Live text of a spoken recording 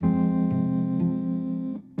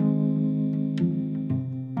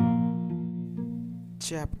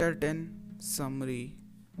Chapter 10 Summary.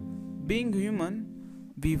 Being human,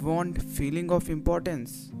 we want feeling of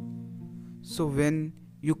importance. So when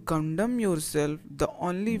you condemn yourself, the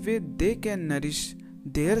only way they can nourish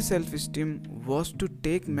their self-esteem was to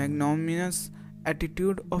take magnanimous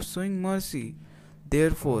attitude of showing mercy.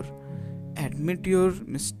 Therefore, admit your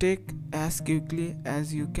mistake as quickly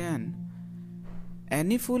as you can.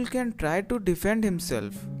 Any fool can try to defend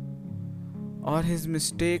himself or his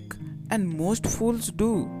mistake, and most fools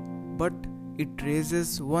do, but it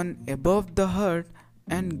raises one above the herd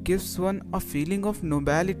and gives one a feeling of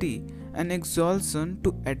nobility and exaltation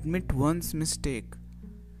to admit one's mistake.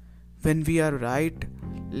 When we are right,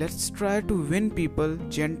 let's try to win people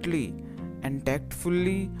gently and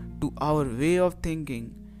tactfully to our way of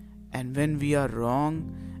thinking. And when we are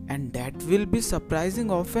wrong, and that will be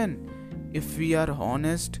surprising often, if we are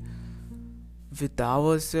honest with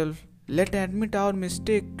ourselves, let admit our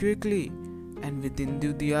mistake quickly and with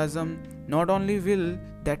enthusiasm. Not only will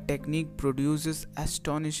that technique produces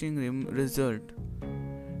astonishing result.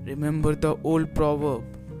 Remember the old proverb: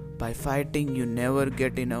 by fighting you never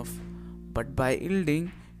get enough, but by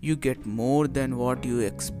yielding you get more than what you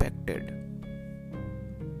expected.